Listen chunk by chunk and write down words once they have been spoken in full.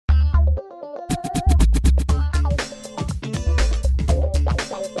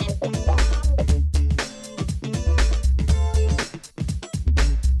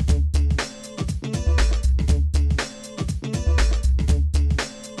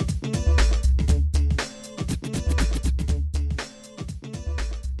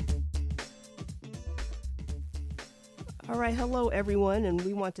Why, hello everyone, and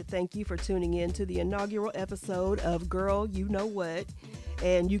we want to thank you for tuning in to the inaugural episode of Girl, You Know What,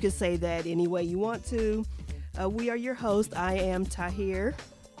 and you can say that any way you want to. We are your hosts. I am Tahir.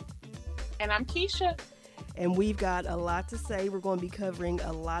 And I'm Kisha. And we've got a lot to say. We're going to be covering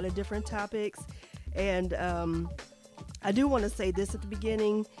a lot of different topics, and I do want to say this at the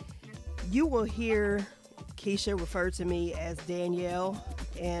beginning. You will hear Kisha refer to me as Danielle,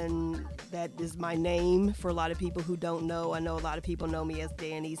 and that is my name for a lot of people who don't know. I know a lot of people know me as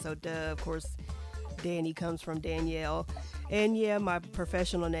Danny, so of course, Danny comes from Danielle. And yeah, my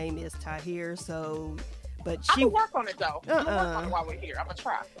professional name is Tahir, so, but she... I'm gonna work on it, though. I'm gonna work on it while we're here. I'm gonna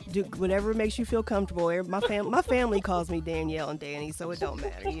try. Do whatever makes you feel comfortable. My family calls me Danielle and Danny, so it don't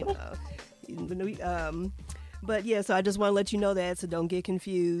matter, you know. But yeah, so I just want to let you know that, so don't get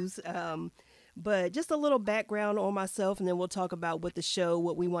confused. But just a little background on myself, and then we'll talk about what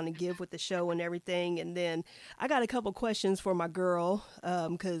we want to give with the show and everything. And then I got a couple questions for my girl,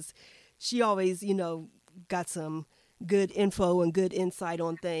 because she always, got some good info and good insight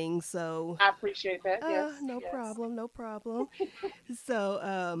on things. So I appreciate that. Yes. No problem.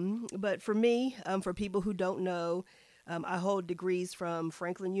 So, but for me, for people who don't know, I hold degrees from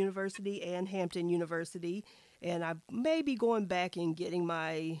Franklin University and Hampton University, and I may be going back and getting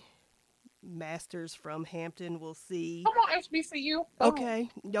my master's from Hampton. We'll see. Come on, HBCU. Okay.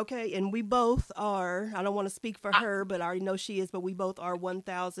 And we both are, I don't want to speak for her, but I already know she is, but we both are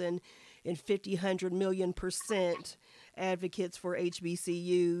 1,050, 100 million% advocates for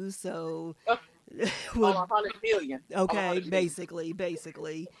HBCUs. So, 100 million. Okay,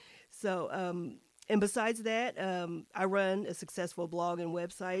 basically. So, and besides that, I run a successful blog and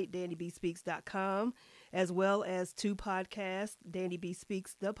website, DannyBspeaks.com, as well as 2 podcasts, Danny B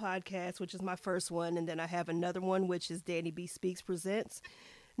Speaks, the podcast, which is my first one. And then I have another one, which is Danny B Speaks Presents,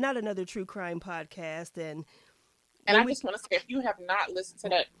 not another true crime podcast. And I just want to say, if you have not listened to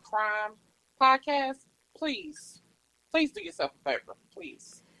that crime podcast, please do yourself a favor,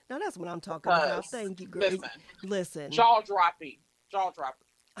 please. Now that's what I'm talking about. Thank you, girl. Listen. Jaw dropping.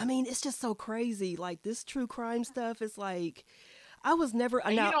 I mean, it's just so crazy. Like, this true crime stuff is like, I was never...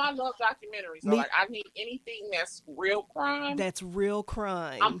 And I love documentaries. So I need anything that's real crime. That's real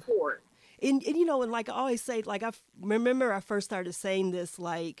crime. I'm for it. And like I always say, like, I remember I first started saying this,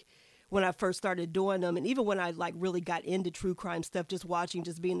 like, when I first started doing them, and even when I, like, really got into true crime stuff, just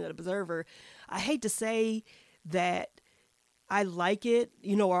being an observer, I hate to say that I like it,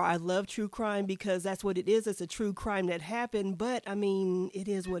 or I love true crime, because that's what it is. It's a true crime that happened, but I mean, it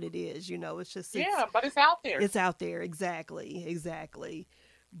is what it is, it's just... but it's out there. It's out there. Exactly.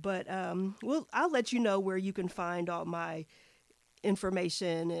 But, I'll let you know where you can find all my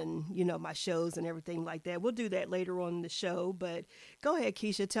information and, my shows and everything like that. We'll do that later on in the show, but go ahead,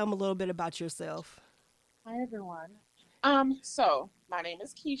 Kisha, tell them a little bit about yourself. Hi, everyone. So my name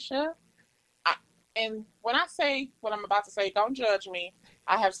is Kisha. And when I say what I'm about to say, don't judge me.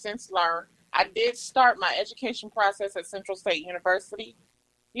 I have since learned. I did start my education process at Central State University.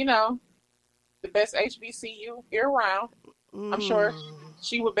 The best HBCU year-round. I'm sure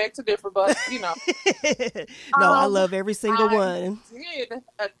she would beg to differ, but, No, I love every single one. I did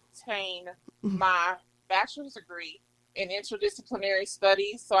attain my bachelor's degree in interdisciplinary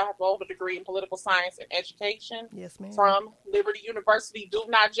studies. So I have both a degree in political science and education. Yes, ma'am. From Liberty University. Do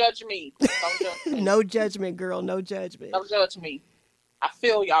not judge me. Don't judge me. No judgment, girl. No judgment. Don't judge me. I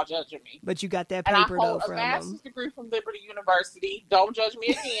feel y'all judging me. But you got that paper, though, from them. And I hold a master's degree from Liberty University. Don't judge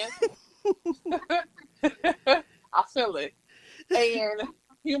me again. I feel it. And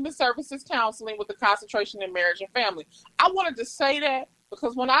human services counseling with a concentration in marriage and family. I wanted to say that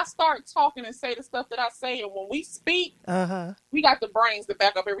because when I start talking and say the stuff that I say, and when we speak, we got the brains to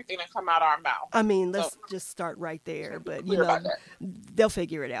back up everything that come out our mouth. I mean, let's just start right there. But, they'll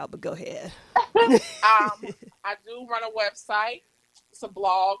figure it out. But go ahead. I do run a website. It's a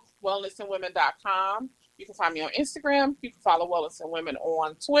blog, wellnessandwomen.com. You can find me on Instagram. You can follow Wellness and Women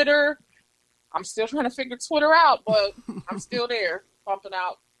on Twitter. I'm still trying to figure Twitter out, but I'm still there pumping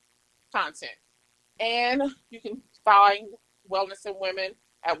out content. And you can find Wellness and Women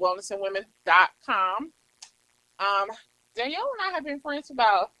at wellnessandwomen.com. Danielle and I have been friends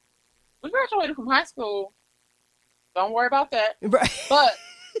we graduated from high school. Don't worry about that. Right. But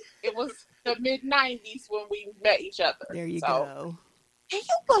it was the mid-90s when we met each other. There you go. Can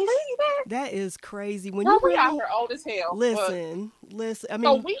you believe that? That is crazy. When we out here old as hell. Listen. I mean,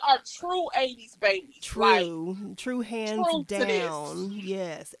 so we are true 80s babies. True hands down.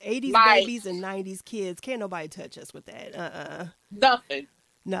 Yes, 80s babies and 90s kids. Can't nobody touch us with that. Nothing.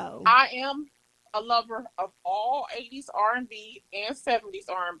 No. I am a lover of all 80s R&B and 70s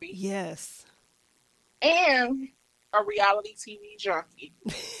R&B. Yes. And a reality TV junkie.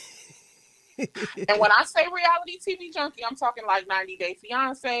 And when I say reality TV junkie, I'm talking like 90 Day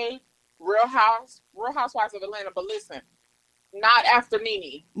Fiance, Real Housewives of Atlanta. But listen, not after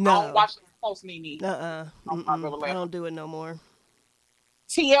Nene. No. I don't watch the post Nene. I don't do it no more.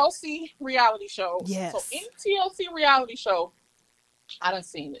 TLC reality shows. Yes. So any TLC reality show, I done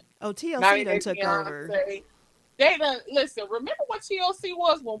seen it. Oh, TLC done took over. They done, listen, remember what TLC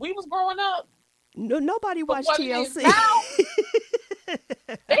was when we was growing up? No, nobody watched TLC. Now,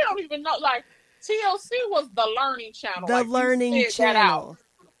 they don't even know. Like, TLC was the learning channel. The learning channel.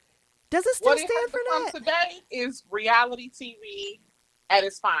 Does it still stand for that? Today is reality TV at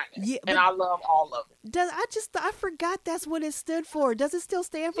its finest. Yeah, and I love all of it. I forgot that's what it stood for. Does it still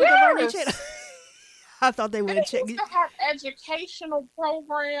stand for the learning channel? I thought they would have checked. They used to have educational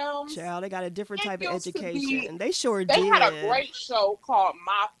programs. Child, they got a different type of education. They sure did. They had a great show called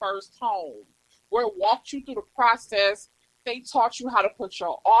My First Home, where it walked you through the process. They taught you how to put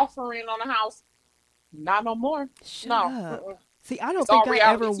your offer in on a house. Not no more. Shut up. See, I don't think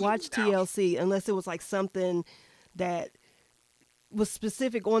I ever watched TLC unless it was like something that was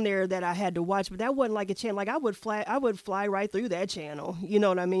specific on there that I had to watch, but that wasn't like a channel. Like I would fly right through that channel. You know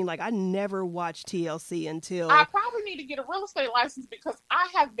what I mean? Like I never watched TLC until I probably need to get a real estate license because I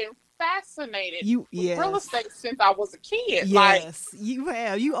have been fascinated with real estate since I was a kid. Yes, you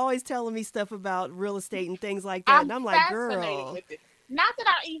have. You always telling me stuff about real estate and things like that, and I'm like, girl. With it. Not that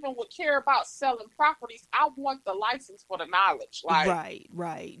I even would care about selling properties. I want the license for the knowledge. Like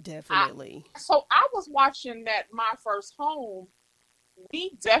right, definitely. So I was watching that My First Home.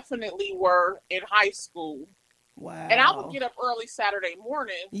 We definitely were in high school. Wow. And I would get up early Saturday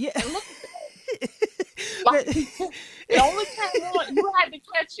morning and look at that. Like, it only came on, you had to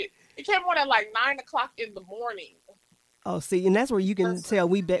catch it. It came on at like 9 o'clock in the morning. Oh, see, and that's where you can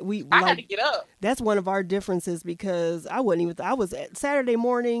tell I had to get up. That's one of our differences because I was at Saturday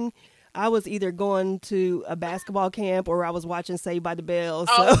morning. I was either going to a basketball camp or I was watching Saved by the Bell.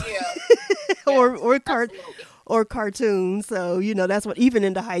 So. Oh, yeah. or cartoons. So, you know, that's what, even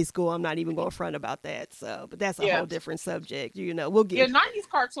into high school, I'm not even going to front about that. So, but that's a whole different subject. You know, we'll get. Yeah, 90s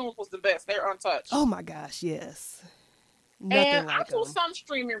cartoons was the best. They're untouched. Oh my gosh, yes. Nothing like I do some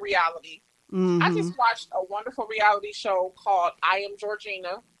streaming reality. Mm-hmm. I just watched a wonderful reality show called I Am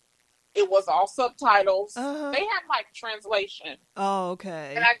Georgina. It was all subtitles. Uh-huh. They had like translation. Oh,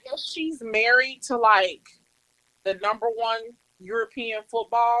 okay. And I guess she's married to like the number one European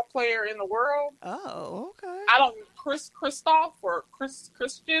football player in the world. Oh, okay. I don't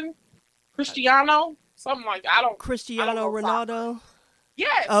Cristiano, something like that. Cristiano Ronaldo.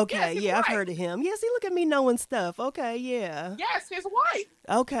 Yes. Okay, yes, I've heard of him. Yes, see, look at me knowing stuff. Okay, yeah. Yes, his wife.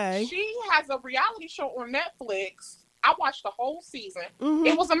 Okay. She has a reality show on Netflix. I watched the whole season. Mm-hmm.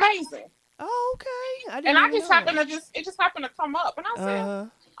 It was amazing. Oh, okay. I just happened to come up, and I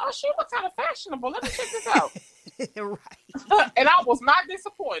said, "Oh, she looks kind of fashionable. Let me check this out." Right. And I was not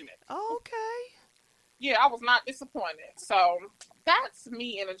disappointed. Okay. Yeah, I was not disappointed. So that's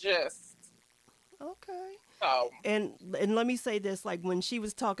me in a gist. Okay. So. And let me say this, like when she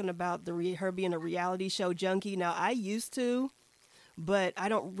was talking about her being a reality show junkie. Now I used to, but I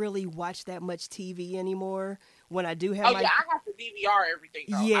don't really watch that much TV anymore. When I do have I have to DVR everything.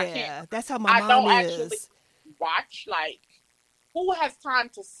 Though. Yeah, that's how my mom is. I don't actually watch, like, who has time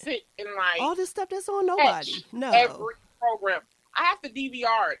to sit and, like... all this stuff that's on nobody. No. Every program. I have to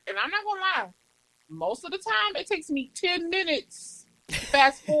DVR it. And I'm not going to lie. Most of the time, it takes me 10 minutes to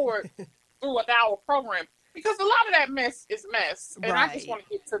fast forward through an hour program. Because a lot of that mess is mess. And I just want to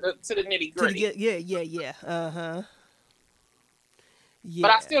get to the nitty gritty. Yeah. Uh-huh. Yeah.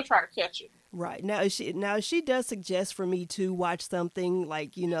 But I still try to catch it. Right. Now she does suggest for me to watch something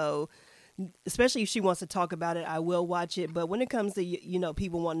like, you know, especially if she wants to talk about it, I will watch it. But when it comes to, you know,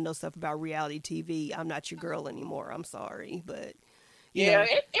 people want to know stuff about reality TV, I'm not your girl anymore. I'm sorry. But it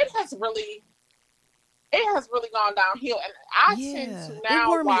has really gone downhill. And I tend to now it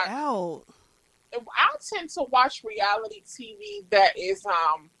wore me out. I tend to watch reality TV that is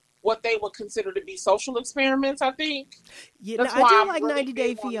what they would consider to be social experiments, I think. Yeah, I do like 90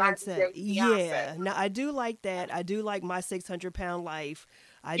 Day Fiance. Yeah, now I do like that. I do like My 600 Pound Life.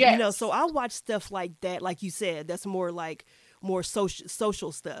 You know, so I'll watch stuff like that, like you said. That's more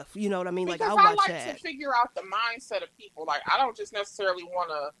social stuff. You know what I mean? Because like I'll watch that. I like to figure out the mindset of people. Like I don't just necessarily I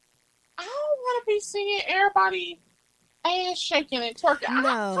don't want to be seeing everybody ass shaking and twerking.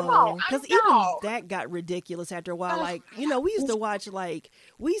 No, because even that got ridiculous after a while. Like, you know, we used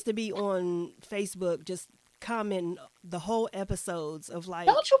to be on Facebook just commenting the whole episodes of like.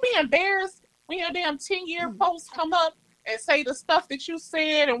 Don't you be embarrassed when your damn 10-year posts come up and say the stuff that you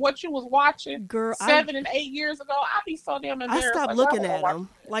said and what you was watching, girl, 7 and 8 years ago, I'd be so damn embarrassed. I stopped looking at them.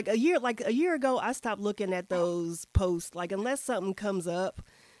 Like a year ago, I stopped looking at those posts. Like, unless something comes up,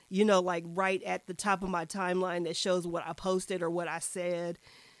 you know, like right at the top of my timeline that shows what I posted or what I said,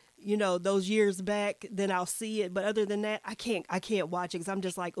 you know, those years back, then I'll see it. But other than that, I can't watch it because I'm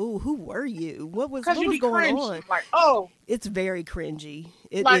just like, ooh, who were you? What was going on? Like, oh, it's very cringy.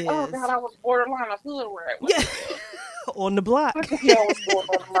 It like, is. oh God, I was borderline a hood rat. Yeah. On the block. Yeah, I was going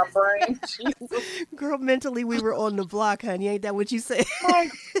on in my brain. Jesus. Girl, mentally we were on the block, honey. Ain't that what you said?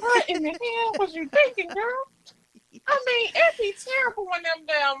 Like, what in the hell was you thinking, girl? I mean, it'd be terrible when them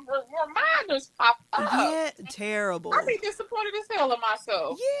damn reminders pop up. Yeah, terrible. I'd be disappointed as hell in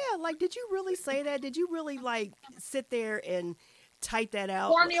myself. Yeah, like, did you really say that? Did you really, like, sit there and type that out?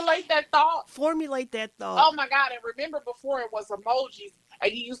 Formulate that thought? Formulate that thought. Oh, my God. And remember before it was emojis,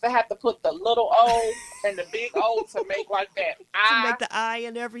 and you used to have to put the little O and the big O to make, like, that eye. To make the eye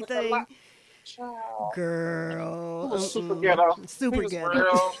and everything. Child. Girl. It was super ghetto. Super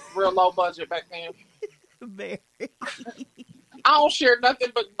ghetto. Real low budget back then. Very. I don't share nothing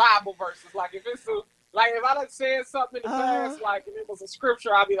but Bible verses. Like if I done said something in the past, like if it was a scripture,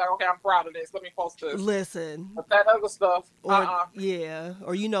 I'd be like, okay, I'm proud of this. Let me post this. Listen. But that other stuff, yeah.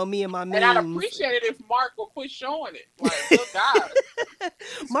 Or you know me and my memes. And I'd appreciate it if Mark would quit showing it. Like, good God.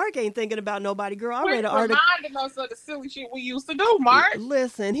 Mark ain't thinking about nobody, girl. I read an article. Reminding us of the silly shit we used to do, Mark.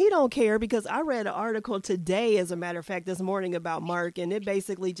 Listen, he don't care because I read an article today, as a matter of fact, this morning about Mark, and it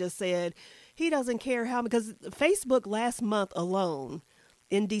basically just said he doesn't care how, because Facebook last month alone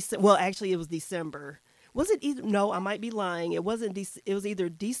in December, well, actually it was December. Was it either, no, I might be lying. It wasn't, it was either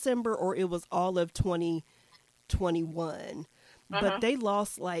December or it was all of 2021. But they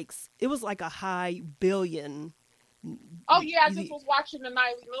lost it was like a high billion. Oh yeah, I just was watching the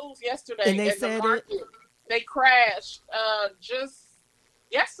nightly news yesterday. And they said they crashed just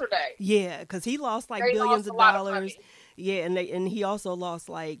yesterday. Yeah, because he lost billions of dollars. Yeah, and he also lost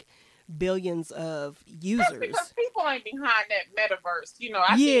billions of users. That's because people ain't behind that metaverse, you know.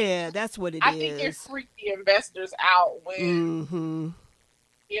 I think, that's what it is. I think it freaked the investors out when,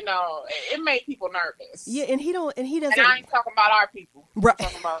 you know, it made people nervous. Yeah, and he doesn't. And I ain't talking about our people. Right. I'm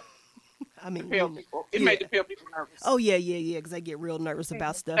talking about the pill people. It made the pill people nervous. Oh yeah, because they get real nervous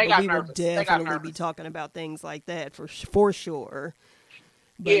about stuff. But we will definitely be talking about things like that for sure.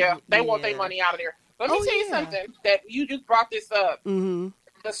 But, yeah, they want their money out of there. Let me tell you something that you just brought this up.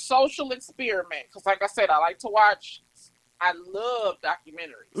 The social experiment, because like I said, I like to watch. I love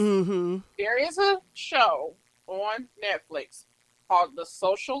documentaries. There is a show on Netflix called The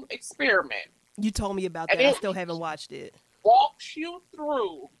Social Experiment. You told me about that. I still haven't watched it. Walks you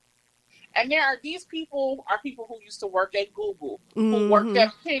through, and these people are people who used to work at Google, who worked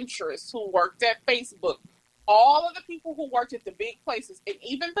at Pinterest, who worked at Facebook. All of the people who worked at the big places, and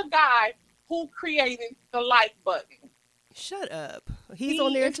even the guy who created the like button. Shut up. He's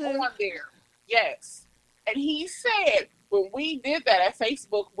on there too? On there. Yes. And he said, when we did that at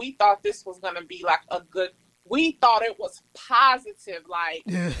Facebook, we thought this was going to be we thought it was positive,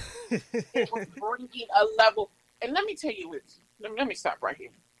 it was bringing a level. And let me tell you, let me stop right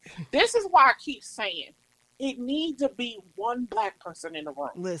here. This is why I keep saying, it needs to be one black person in the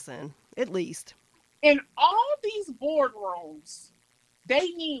room. Listen, at least. In all these boardrooms, they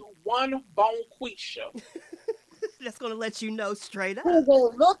need one bonquisha. That's going to let you know straight up. Who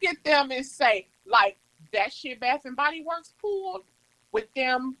will look at them and say, that shit Bath and Body Works pulled with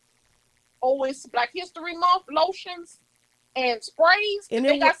them OS Black History Month lotions and sprays and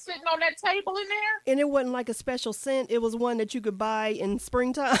they got sitting on that table in there. And it wasn't like a special scent. It was one that you could buy in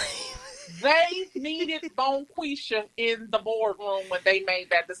springtime. They needed bonquisha in the boardroom when they made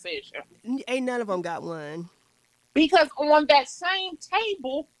that decision. Ain't none of them got one. Because on that same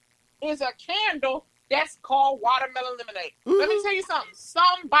table is a candle that's called watermelon lemonade. Let me tell you something.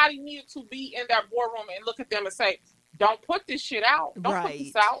 Somebody needed to be in that boardroom and look at them and say, don't put this shit out. Don't put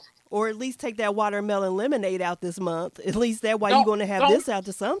this out. Or at least take that watermelon lemonade out this month. At least that way you're going to have this out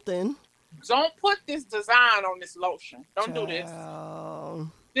to something. Don't put this design on this lotion. Don't do this.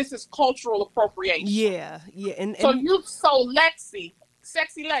 This is cultural appropriation. Yeah. So you sexy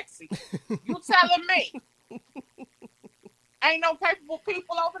Lexi, you telling me ain't no capable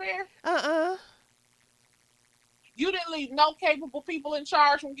people over there? You didn't leave no capable people in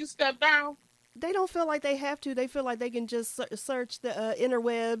charge when you stepped down? They don't feel like they have to. They feel like they can just search the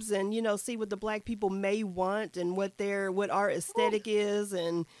interwebs and, see what the black people may want and what our aesthetic is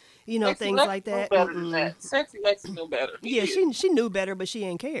and, things like that. Better than that. Sexy Lexi knew better. Yeah, she knew better, but she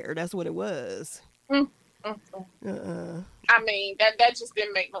didn't care. That's what it was. I mean, that just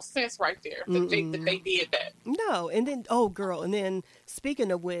didn't make no sense right there. That they did that. No, and then and then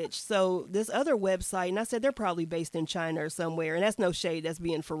speaking of which, so this other website, and I said they're probably based in China or somewhere, and that's no shade, that's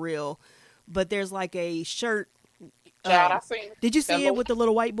being for real. But there's like a shirt. Child, I seen it. Did you see it with the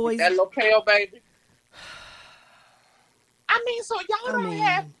little white boys? That little pale baby. I mean, so y'all don't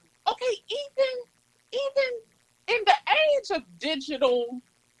have even in the age of digital,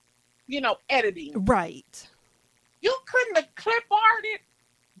 editing, right? You couldn't have clip arted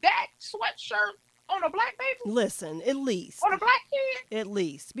that sweatshirt on a black baby? Listen, at least. On a black kid? At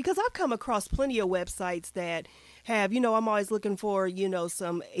least. Because I've come across plenty of websites that have, I'm always looking for,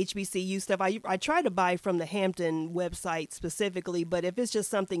 some HBCU stuff. I try to buy from the Hampton website specifically, but if it's just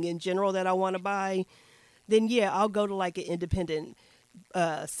something in general that I want to buy, then yeah, I'll go to like an independent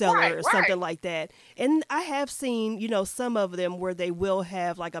seller or something like that. And I have seen, some of them where they will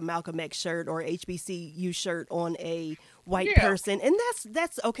have like a Malcolm X shirt or HBCU shirt on a white person. And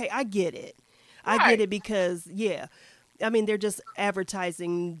that's okay. I get it. I get it because, I mean, they're just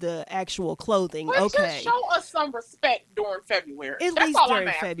advertising the actual clothing. But okay. Just show us some respect during February. At least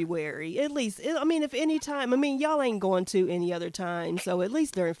during February. At least, I mean, if any time, I mean, y'all ain't going to any other time. So at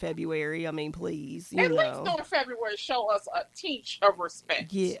least during February, I mean, please, At least during February, show us a tinge of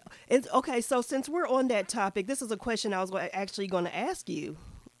respect. Yeah. And, okay, so since we're on that topic, this is a question I was actually going to ask you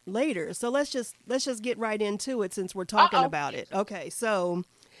later. So let's just get right into it since we're talking about it. Okay, so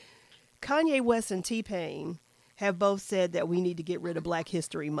Kanye West and T-Pain have both said that we need to get rid of Black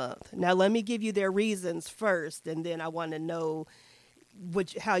History Month. Now, let me give you their reasons first, and then I want to know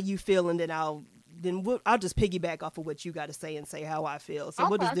how you feel, and then I'll just piggyback off of what you got to say and say how I feel. So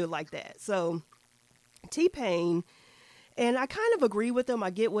we'll just do it like that. So T-Pain, and I kind of agree with him.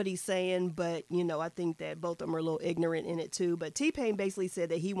 I get what he's saying, but, I think that both of them are a little ignorant in it too. But T-Pain basically said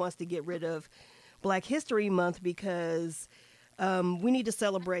that he wants to get rid of Black History Month because we need to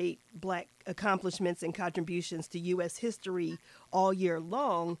celebrate Black accomplishments and contributions to U.S. history all year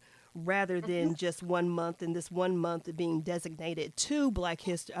long rather than just 1 month, and this 1 month being designated to Black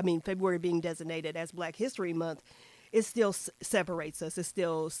History. I mean, February being designated as Black History Month, it still separates us. It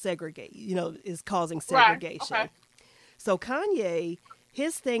still is causing segregation. Right. Okay. So Kanye,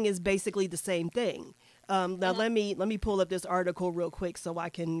 his thing is basically the same thing. Now let me pull up this article real quick so I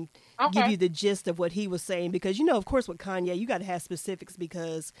can give you the gist of what he was saying, because of course with Kanye you got to have specifics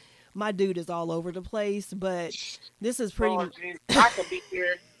because my dude is all over the place, but this is pretty I could be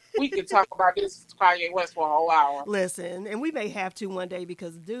here. We could talk about this Kanye West for a whole hour. Listen, and we may have to one day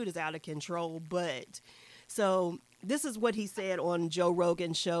because the dude is out of control, but so this is what he said on Joe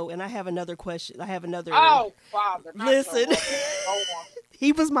Rogan's show, and I have another question. I have another. Oh, Father! Listen,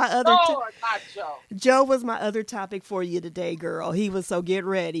 he was my other. Not Joe. Joe was my other topic for you today, girl. He was, so get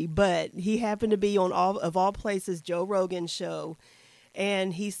ready. But he happened to be on all places Joe Rogan's show,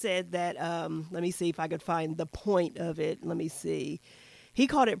 and he said that. Let me see if I could find the point of it. Let me see. He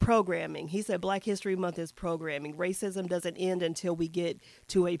called it programming. He said Black History Month is programming. Racism doesn't end until we get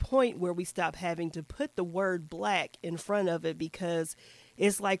to a point where we stop having to put the word black in front of it, because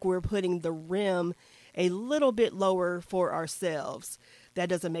it's like we're putting the rim a little bit lower for ourselves. That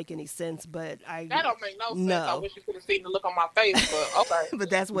doesn't make any sense, but that don't make no sense. I wish you could have seen the look on my face, but okay. But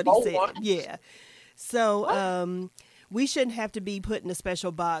that's what he said. Yeah. So we shouldn't have to be put in a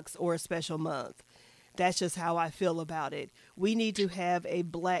special box or a special month. That's just how I feel about it. We need to have a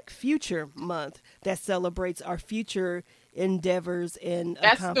Black Future Month that celebrates our future endeavors and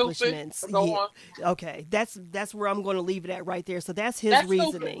accomplishments. Stupid. Go on. Okay, that's where I'm going to leave it at right there. So that's his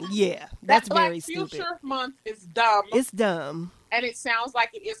reasoning. Stupid. Yeah, that's very stupid. Black Future Month is dumb. It's dumb. And it sounds like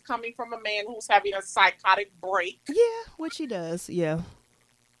it is coming from a man who's having a psychotic break. Yeah, which he does. Yeah.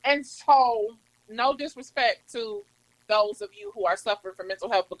 And so, no disrespect to those of you who are suffering from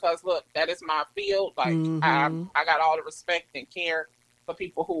mental health, because look, that is my field. Like I got all the respect and care for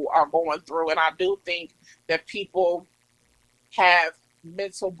people who are going through, and I do think that people have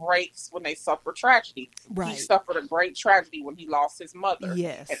mental breaks when they suffer tragedy. Right. He suffered a great tragedy when he lost his mother.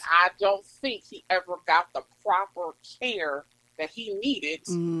 Yes. And I don't think he ever got the proper care that he needed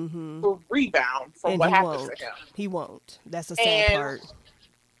to rebound from what happened to him. He won't. That's the sad part.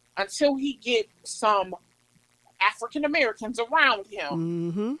 Until he gets some African Americans around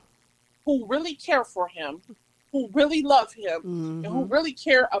him who really care for him, who really love him, and who really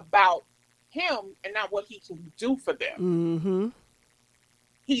care about him and not what he can do for them.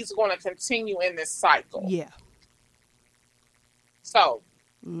 He's going to continue in this cycle. Yeah. So,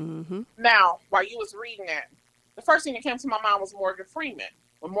 now, while you was reading that, the first thing that came to my mind was Morgan Freeman.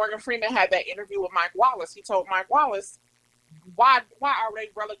 When Morgan Freeman had that interview with Mike Wallace, he told Mike Wallace why are they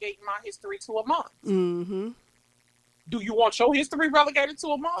relegating my history to a month? Mm-hmm. Do you want your history relegated to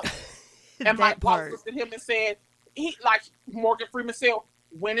a month? And Mike Wallace looked at him and said, like Morgan Freeman said,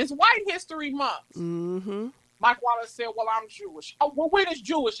 when is White History Month? Mm-hmm. Mike Wallace said, well, I'm Jewish. Oh, well, when is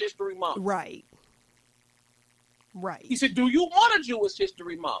Jewish History Month? Right. He said, do you want a Jewish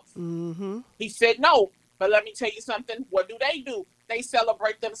History Month? Mm-hmm. He said, no. But let me tell you something. What do? They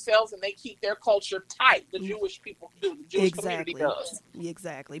celebrate themselves and they keep their culture tight. The Jewish people do. The Jewish community does.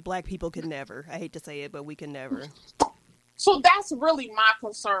 Exactly. Black people could never. I hate to say it, but we can never. So that's really my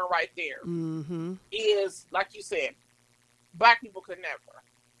concern right there. Mm-hmm. Is, like you said, Black people could never.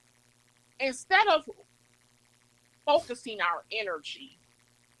 Instead of focusing our energy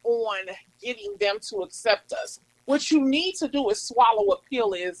on getting them to accept us, what you need to do is swallow what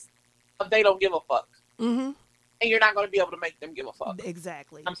pill is they don't give a fuck. Mm-hmm. And you're not going to be able to make them give a fuck.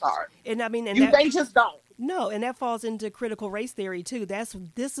 Exactly. I'm sorry. And I mean, they just don't. No, and that falls into critical race theory too. This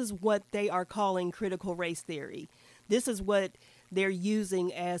is what they are calling critical race theory. This is what they're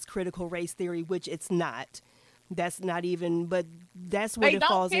using as critical race theory, which it's not. That's not even, but that's what it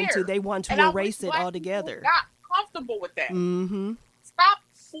falls into. They want to erase it altogether. Got comfortable with that. Mm-hmm. Stop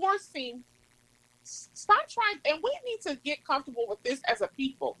trying, and we need to get comfortable with this as a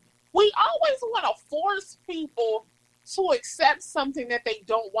people. We always want to force people to accept something that they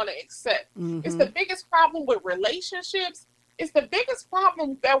don't want to accept. Mm-hmm. It's the biggest problem with relationships. It's the biggest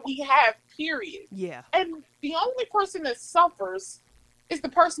problem that we have, period. Yeah. And the only person that suffers is the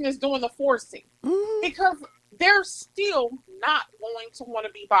person that's doing the forcing. Mm-hmm. Because they're still not going to want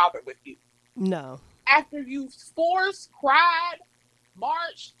to be bothered with you. No. After you've forced, cried,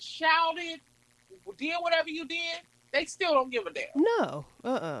 marched, shouted, did whatever you did, they still don't give a damn. No.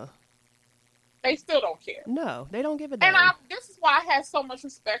 They still don't care. No, they don't give a damn. And this is why I have so much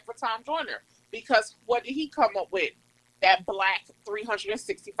respect for Tom Joyner. Because what did he come up with? That Black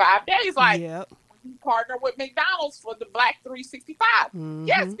 365 days. Like, he partnered with McDonald's for the Black 365. Mm-hmm.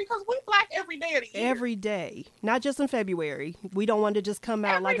 Yes, because we Black every day of the year. Every day. Not just in February. We don't want to just come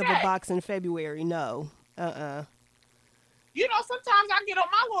out like of a box in February. No. You know, sometimes I get on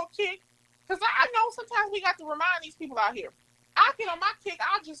my little kick. Because I know sometimes we got to remind these people out here. I get on my kick,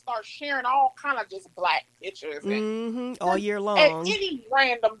 I'll just start sharing all kind of just Black pictures. And all year long. At any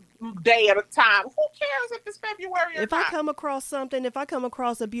random day at a time. Who cares if it's February or not? If I come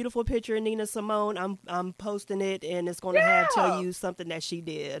across a beautiful picture of Nina Simone, I'm posting it, and it's going to tell you something that she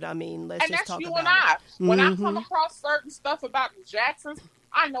did. I mean, let's just talk about it. And that's you and I. When I come across certain stuff about the Jacksons,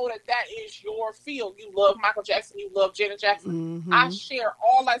 I know that is your field. You love Michael Jackson. You love Janet Jackson. Mm-hmm. I share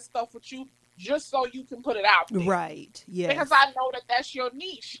all that stuff with you just so you can put it out there. Right, yes. Because I know that's your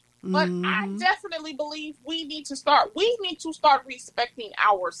niche. But I definitely believe we need to start respecting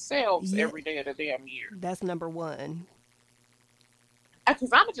ourselves every day of the damn year. That's number one. Because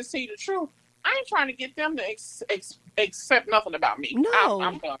I'm going to just tell you the truth. I ain't trying to get them to accept nothing about me. No.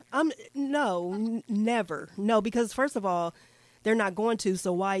 I'm done. No, never. No, because first of all, they're not going to,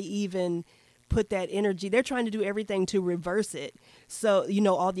 so why even put that energy? They're trying to do everything to reverse it. So, you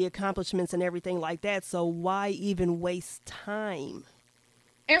know, all the accomplishments and everything like that. So why even waste time?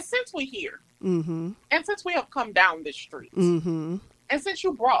 And since we're here, and since we have come down this street, and since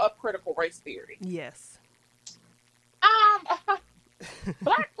you brought up critical race theory, yes,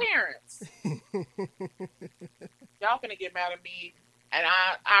 Black parents, y'all gonna get mad at me, and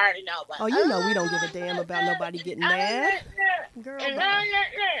I already know. But, you know we don't give a damn about nobody getting mad, girl. Why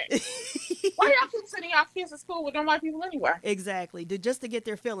y'all keep sending y'all kids to school with them white people anyway? Exactly, just to get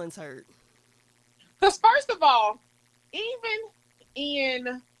their feelings hurt. Because first of all, even in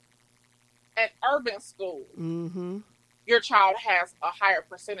an urban school, your child has a higher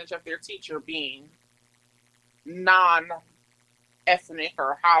percentage of their teacher being non-ethnic,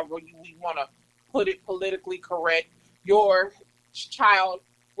 or however we want to put it politically correct. Your child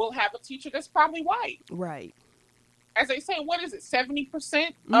will have a teacher that's probably white. Right. As they say, what is it?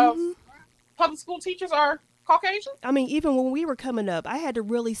 70% of public school teachers are Caucasian? I mean, even when we were coming up, I had to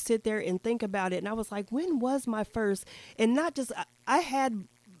really sit there and think about it. And I was like, when was my first? And not just, I had,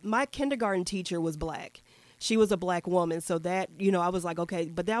 my kindergarten teacher was Black. She was a Black woman. So that, you know, I was like, okay.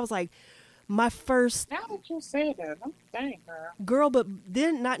 But that was like my first. Now that you say that, I'm saying, girl, but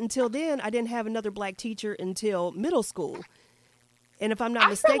then, not until then, I didn't have another Black teacher until middle school. And if I'm not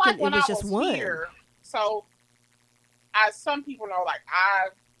mistaken, like it was just one. Here, so, as some people know, like,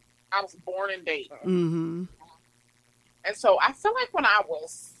 I was born in Dayton. And so I feel like when I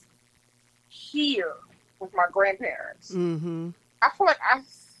was here with my grandparents, I feel like I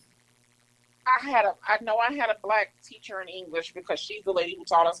I know I had a black teacher in English because she's the lady who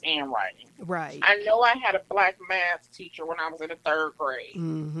taught us handwriting. Right. I know I had a black math teacher when I was in the 3rd grade.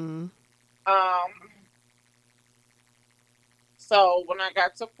 Mm-hmm. So when I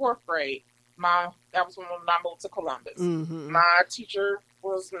got to 4th grade, that was when I moved to Columbus. Mm-hmm. My teacher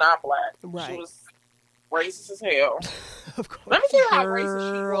was not black. Right. She was racist as hell. Of course. Let me tell you how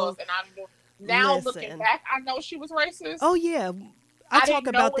racist she was. And I knew, now looking back, I know she was racist. Oh, yeah. I talk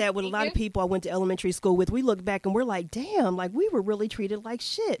about that with a lot did. of people I went to elementary school with. We look back and we're like, damn, like we were really treated like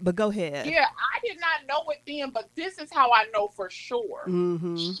shit. But go ahead. Yeah, I did not know it then, but this is how I know for sure.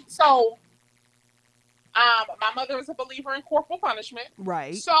 Mm-hmm. So, my mother is a believer in corporal punishment.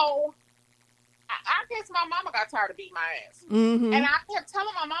 Right. So, I guess my mama got tired of beating my ass. Mm-hmm. And I kept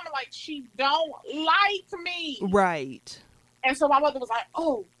telling my mama, like, she don't like me. Right. And so my mother was like,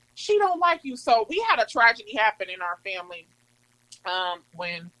 oh, she don't like you. So we had a tragedy happen in our family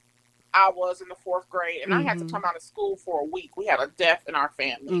when I was in the 4th grade. And I had to come out of school for a week. We had a death in our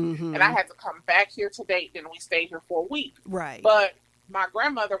family. Mm-hmm. And I had to come back here to Dayton. And we stayed here for a week. Right. But my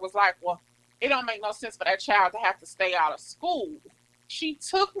grandmother was like, well, it don't make no sense for that child to have to stay out of school. She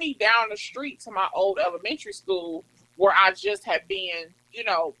took me down the street to my old elementary school where I just had been, you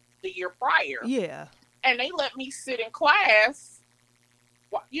know, the year prior. Yeah. And they let me sit in class,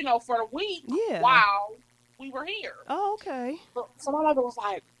 you know, for a week while we were here. Oh, okay. So my mother was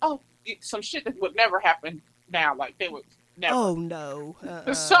like, oh, some shit that would never happen now. Like, they would never. Oh, no.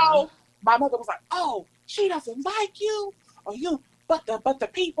 So my mother was like, oh, she doesn't like you or you, but the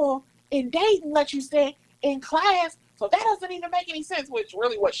people in Dayton let you stay in class. So that doesn't even make any sense, which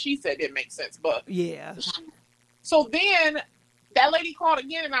really what she said didn't make sense. But yeah. So then that lady called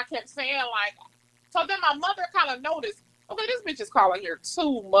again and I kept saying like, so then my mother kind of noticed, okay, this bitch is calling here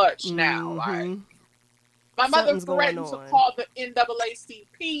too much now. Mm-hmm. Like, my mother threatened to call the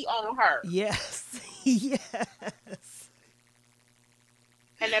NAACP on her. Yes. Yes.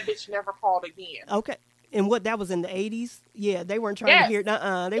 And that bitch never called again. Okay. And what, that was in the 80s? Yeah, they weren't trying to hear.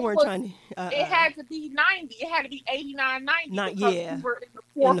 They weren't trying to. It had to be 90. It had to be 89, 90. Yeah. We were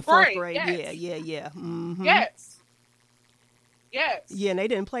in the 4th grade. Yes. Yeah. Mm-hmm. Yes. Yeah, and they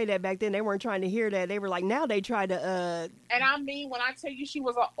didn't play that back then. They weren't trying to hear that. They were like, now they try to. And I mean, when I tell you she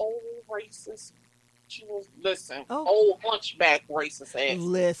was an old racist, she was, old hunchback racist ass.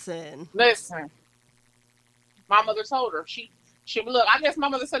 Listen. My mother told her, she look, I guess my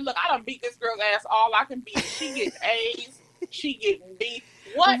mother said, look, I done beat this girl's ass all I can beat. She getting A's. She getting B.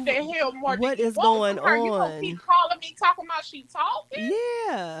 What the hell more? What is going on? You gonna keep calling me talking about she talking?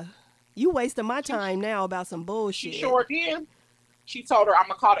 Yeah. You wasting my time now about some bullshit. She sure did. She told her, I'm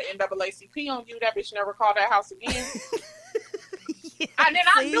going to call the NAACP on you. That bitch never called that house again. Yeah, and then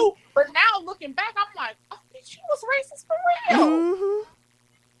I knew, but now looking back, I'm like, oh, bitch, she was racist for real. Mm-hmm.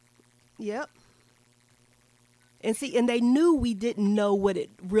 Yep. And see, and they knew we didn't know what it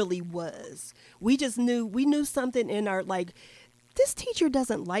really was. We just knew, we knew something in our, like, this teacher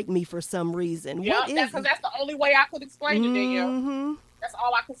doesn't like me for some reason. Yeah, because that's the only way I could explain it to you. That's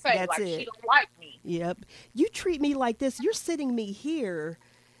all I could say. That's like, it. She don't like me. Yep. You treat me like this. You're sitting me here,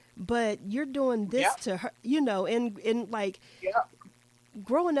 but you're doing this to her, you know, and like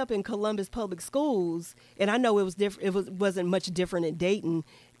growing up in Columbus public schools, and I know it was different. It wasn't much different in Dayton,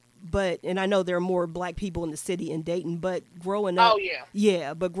 and I know there are more black people in the city in Dayton, but growing up,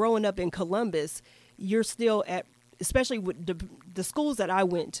 but growing up in Columbus, you're still at, especially with the schools that I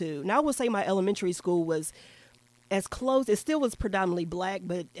went to. Now I would say my elementary school was as close, it still was predominantly black,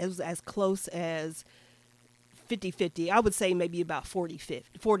 but it was as close as 50-50. I would say maybe about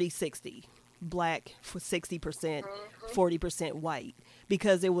 40-60 black, for 60%, 40% white,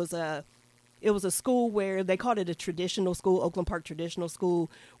 because it was a school where they called it a traditional school, Oakland Park Traditional School,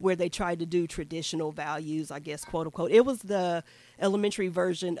 where they tried to do traditional values, I guess, quote unquote. It was the elementary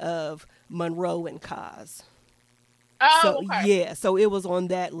version of Monroe and Cos. Oh, so okay. So it was on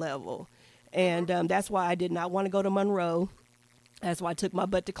that level. And that's why I did not want to go to Monroe. That's why I took my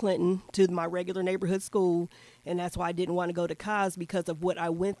butt to Clinton, to my regular neighborhood school. And that's why I didn't want to go to Cos, because of what I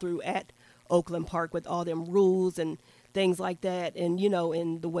went through at Oakland Park with all them rules and things like that. And, you know,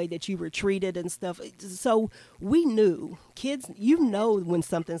 and the way that you were treated and stuff. So we knew, kids, you know when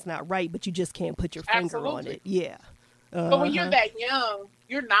something's not right, but you just can't put your finger on it. Yeah. But when you're that young,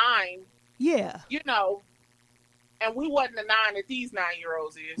 you're 9. Yeah. You know. And we wasn't the 9 that these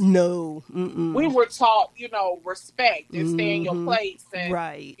 9-year-olds is. No. We were taught, you know, respect and stay in your place. And,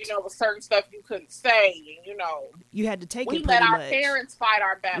 you know, with certain stuff you couldn't say. And, you know. You had to take it pretty much. We let our much. parents fight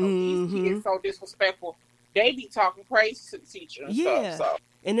our battles. These kids so disrespectful. They be talking crazy to the teacher and stuff. So.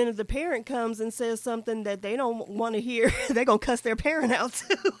 And then if the parent comes and says something that they don't want to hear, they're going to cuss their parent out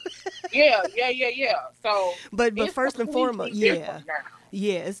too. Yeah. So, But it's first and completely foremost, yeah, different now.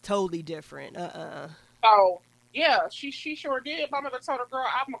 yeah, it's totally different. So, yeah, she sure did. My mother told her, girl,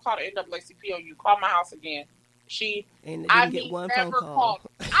 I'm gonna call the NAACP on you. Call my house again. She, And I didn't get mean, one phone never call. called.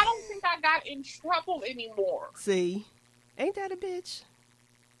 I don't think I got in trouble anymore. See, ain't that a bitch?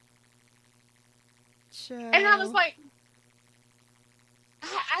 And I was Child. like,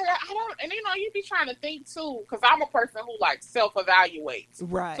 I don't, and you be trying to think too, because I'm a person who like self-evaluates.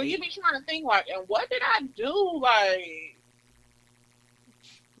 Right. So you be trying to think like, and what did I do? Like,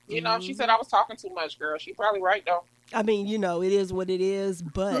 she said I was talking too much, girl. She probably right though. I mean, it is what it is,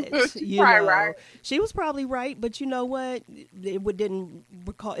 but She's probably right. she was probably right. But you know what? It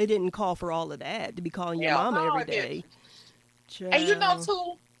didn't call for all of that to be calling your mama every day. And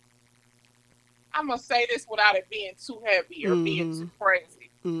too, I'm gonna say this without it being too heavy or being too crazy.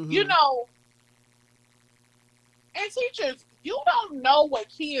 And teachers, you don't know what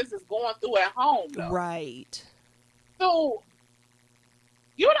kids is going through at home, though. Right. So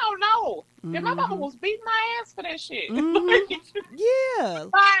you don't know. And my mama was beating my ass for that shit. Yeah.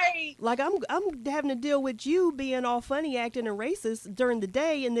 Like I'm having to deal with you being all funny, acting and racist during the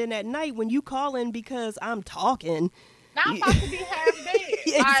day, and then at night when you calling because I'm talking. Now I'm about to be half dead.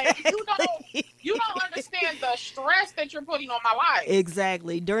 Exactly. Like you don't understand the stress that you're putting on my life.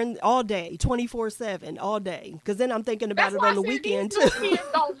 Exactly. During all day, 24/7, all day. Because then I'm thinking about it on the weekend these too. New kids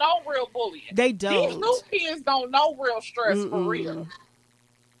don't know real bullying. They don't. These new kids don't know real stress for real.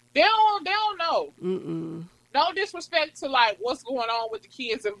 They don't know. No disrespect to like what's going on with the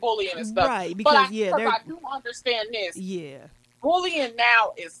kids and bullying and stuff. Right, because I do understand this. Yeah. Bullying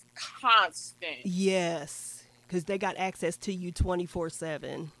now is constant. Yes. Because they got access to you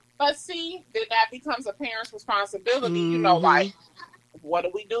 24/7. But see, then that becomes a parent's responsibility. Like, what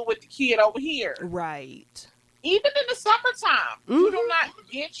do we do with the kid over here? Right. Even in the summertime, you do not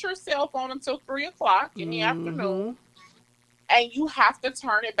get your cell phone until 3 o'clock in the afternoon. And you have to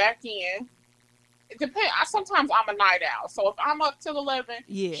turn it back in. It depends. Sometimes I'm a night owl. So if I'm up till 11,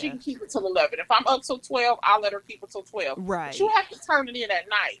 she can keep it till 11. If I'm up till 12, I'll let her keep it till 12. Right. But you have to turn it in at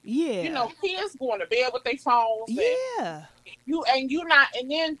night. Yeah. Kids going to bed with their phones. Yeah.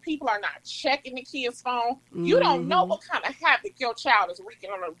 And then people are not checking the kid's phone. You don't know what kind of havoc your child is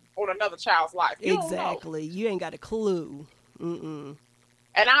wreaking on another child's life. Exactly. You ain't got a clue. And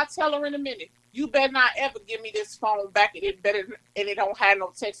I'll tell her in a minute, you better not ever give me this phone back and it don't have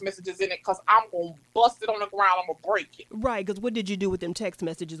no text messages in it, because I'm going to bust it on the ground. I'm going to break it. Right, because what did you do with them text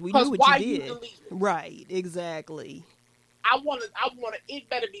messages? We knew what you did. Right, exactly. I want it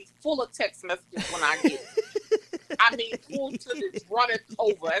better be full of text messages when I get it. I mean, full to this runneth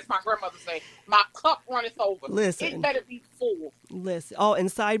over. As my grandmother say, my cup runneth over. Listen. It better be full. Listen. Oh, and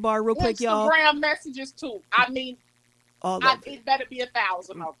sidebar real quick, y'all. Instagram messages too. I mean, it better be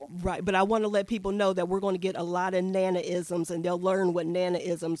 1,000 of them. Right, but I want to let people know that we're going to get a lot of Nana-isms, and they'll learn what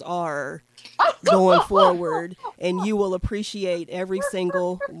Nana-isms are going forward, and you will appreciate every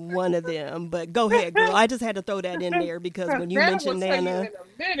single one of them. But go ahead, girl. I just had to throw that in there because when you mentioned Nana, in a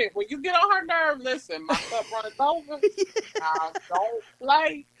minute, when you get on her nerve, listen, my cup runneth over. Don't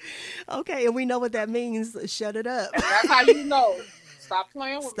play. Okay, and we know what that means. Shut it up. That's how you know. Stop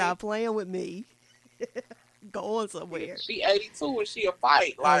playing with me. Stop playing with me. Go on somewhere. She 82 and she a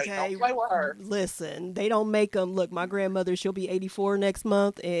fight. Like, don't play with her. Listen, they don't make them. Look, my grandmother, she'll be 84 next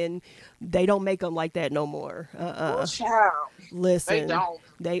month, and they don't make them like that no more. Child. Listen, they don't.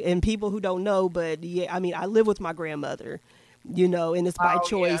 And people who don't know, but yeah, I mean, I live with my grandmother, and it's by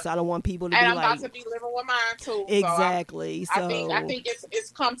choice. Yeah. I don't want people to be like. And I'm about to be living with mine too. Exactly. So I think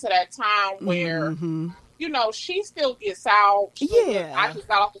it's come to that time where she still gets out. I just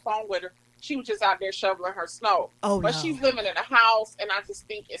got off the phone with her. She was just out there shoveling her snow. But she's living in a house, and I just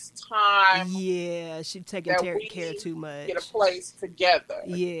think it's time. Yeah, she's taking care too much. Get a place together.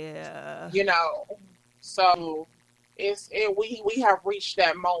 Yeah. So we have reached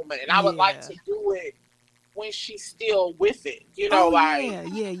that moment, and I would like to do it when she's still with it.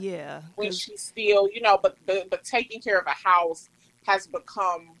 Yeah. When she's still, but taking care of a house has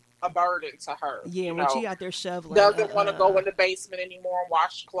become a burden to her. Yeah, when she out there shoveling. Doesn't want to go in the basement anymore and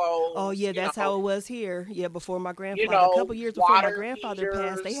wash clothes. Oh, yeah, that's how it was here. Yeah, before my grandfather. A couple years before my grandfather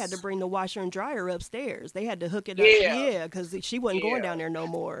passed, they had to bring the washer and dryer upstairs. They had to hook it up. Yeah, because she wasn't going down there no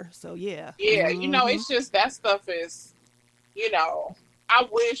more. So, yeah. Yeah, it's just that stuff is, I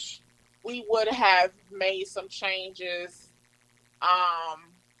wish we would have made some changes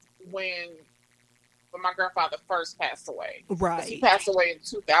when my grandfather first passed away. Right. He passed away in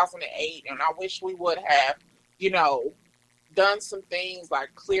 2008, and I wish we would have, done some things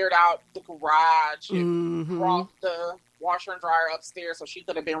like cleared out the garage and brought the washer and dryer upstairs, so she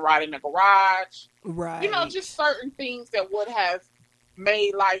could have been right in the garage. Right. You know, just certain things that would have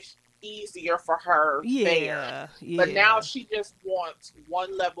made life easier for her there. But now she just wants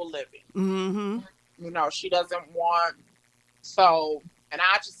one level living. Mm-hmm. You know, she doesn't want, so, and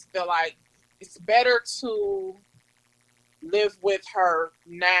I just feel like it's better to live with her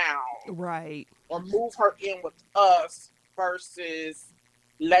now. Right. Or move her in with us versus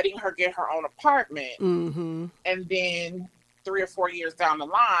letting her get her own apartment. Mm-hmm. And then 3 or 4 years down the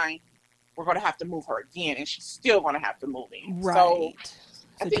line, we're going to have to move her again, and she's still going to have to move in. Right. So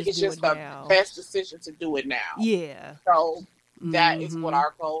I think it's just the best decision to do it now. Yeah. So that is what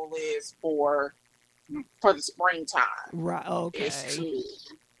our goal is for the springtime. Right. Okay. Is to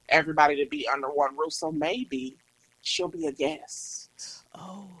everybody to be under one roof. So maybe she'll be a guest.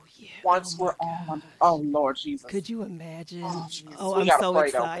 Oh yeah. Once we're all under. Oh Lord Jesus. Could you imagine? Oh, I'm so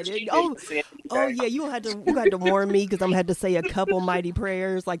excited. Oh yeah. You had to warn me because I'm had to say a couple mighty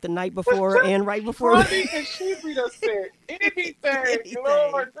prayers like the night before and right before. Honey, and she be done said anything.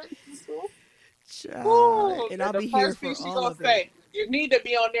 Lord Jesus. And I'll be here for all of it. You need to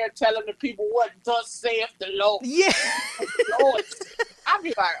be on there telling the people what thus saith the Lord. Yeah. Lord. I'll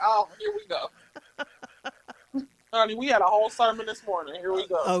be like, oh, here we go. Honey, we had a whole sermon this morning. Here we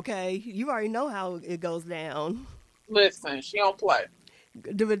go. Okay. You already know how it goes down. Listen, she don't play.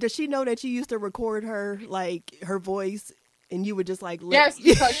 Does she know that you used to record her, like, her voice, and you would just, like... Yes,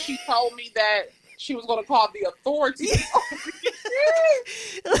 because she told me that she was going to call the authorities.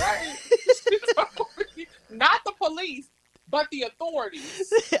 Right? Not the police. But the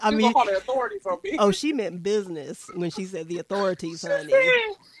authorities. I mean, call the authorities on me. Oh, she meant business when she said the authorities, honey.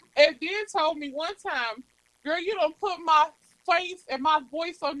 And then told me one time, girl, you don't put my face and my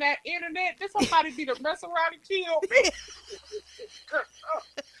voice on that internet. There's somebody be to mess around and kill me.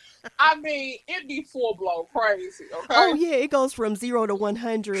 I mean, it'd be full blown crazy. Okay. Oh yeah, it goes from 0 to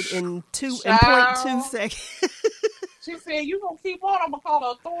 100 in 0.2 seconds. She said, "You gonna keep on? I'm gonna call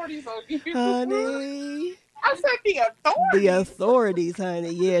the authorities on you, honey." I said the authorities. The authorities,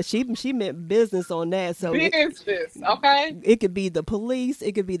 honey. Yeah, she meant business on that. So business, okay. It could be the police,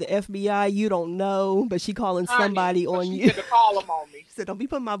 it could be the FBI. You don't know, but she calling somebody on she you. She to call them on me. She said, "Don't be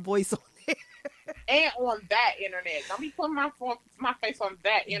putting my voice on there." And on that internet, don't be putting my face on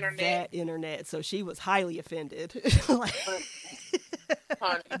that internet. That internet. So she was highly offended. Honey.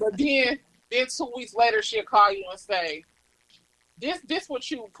 But then 2 weeks later, she'll call you and say, This what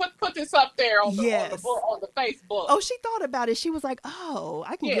you put this up there on the on the Facebook. Oh, she thought about it. She was like, "Oh,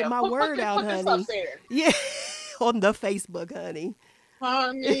 I can get my word out, honey." This up there. Yeah, on the Facebook, honey.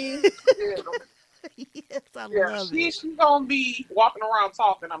 Honey, yes, I love it. She's gonna be walking around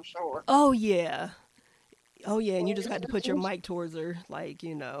talking, I'm sure. Oh yeah, and you just got to put your mic towards her, like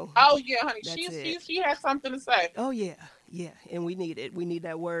you know. Oh yeah, honey, she has something to say. Oh yeah. Yeah, and we need it. We need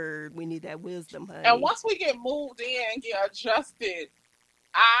that word. We need that wisdom, honey. And once we get moved in and get adjusted,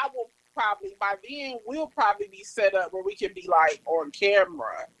 I will probably, by then, we'll probably be set up where we can be, like, on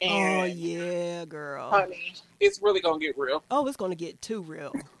camera. And, oh, yeah, girl. Honey, it's really going to get real. Oh, it's going to get too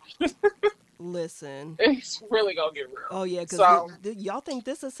real. Listen. It's really going to get real. Oh, yeah, because y'all think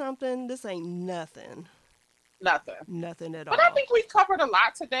this is something? This ain't nothing. Nothing at all. But I think we covered a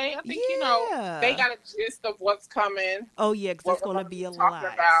lot today. I think, you know, they got a gist of what's coming. Oh, yeah, because it's going to be a lot.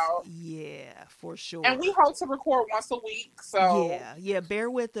 About. Yeah, for sure. And we hope to record once a week, so. Yeah,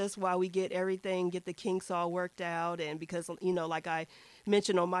 bear with us while we get the kinks all worked out. And because, you know, like I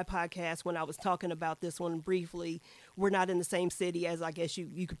mentioned on my podcast when I was talking about this one briefly, we're not in the same city as I guess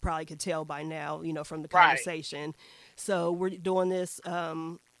you could tell by now, you know, from the conversation. Right. So we're doing this,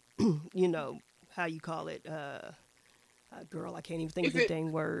 you know, how you call it, girl, I can't even think of the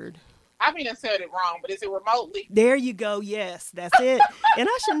dang word. I mean, I said it wrong, but is it remotely? There you go. Yes, that's it. And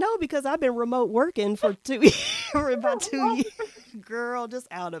I should know because I've been remote working for about 2 years. Girl, just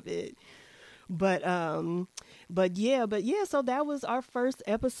out of it. But yeah. So that was our first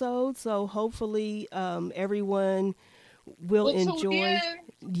episode. So hopefully, everyone will enjoy.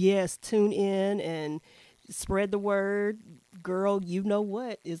 Yes, tune in and spread the word. Girl, you know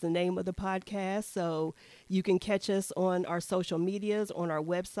what is the name of the podcast. So you can catch us on our social medias, on our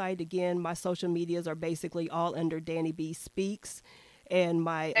website. Again, my social medias are basically all under Danny B Speaks. And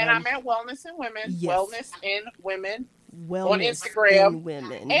I'm at Wellness in Women. Yes. Wellness in Women. Wellness on Instagram. In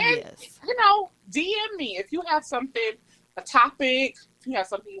Women. And, you know, DM me if you have something, a topic, if you have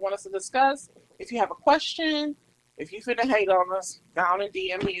something you want us to discuss, if you have a question. If you finna hate on us, go on and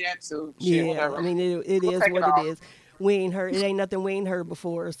DM me that too. Whatever. I mean, it is what it is. We ain't heard. It ain't nothing we ain't heard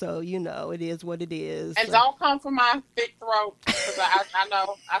before. So it is what it is. And so. don't come for my thick throat, because I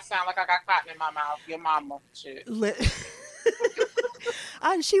know I sound like I got cotton in my mouth. Your mama, shit.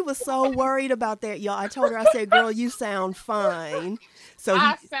 She was so worried about that, y'all. I told her, I said, "Girl, you sound fine." So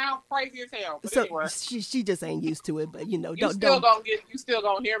I sound crazy as hell. But so anyway. she just ain't used to it. But you still gonna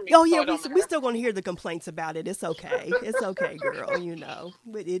hear me. Oh yeah, we still gonna hear the complaints about it. It's okay. It's okay, girl.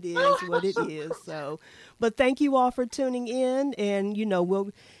 But it is what it is. So, but thank you all for tuning in, and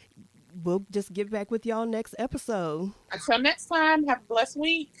we'll just get back with y'all next episode. Until next time, have a blessed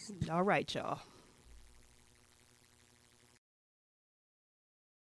week. All right, y'all.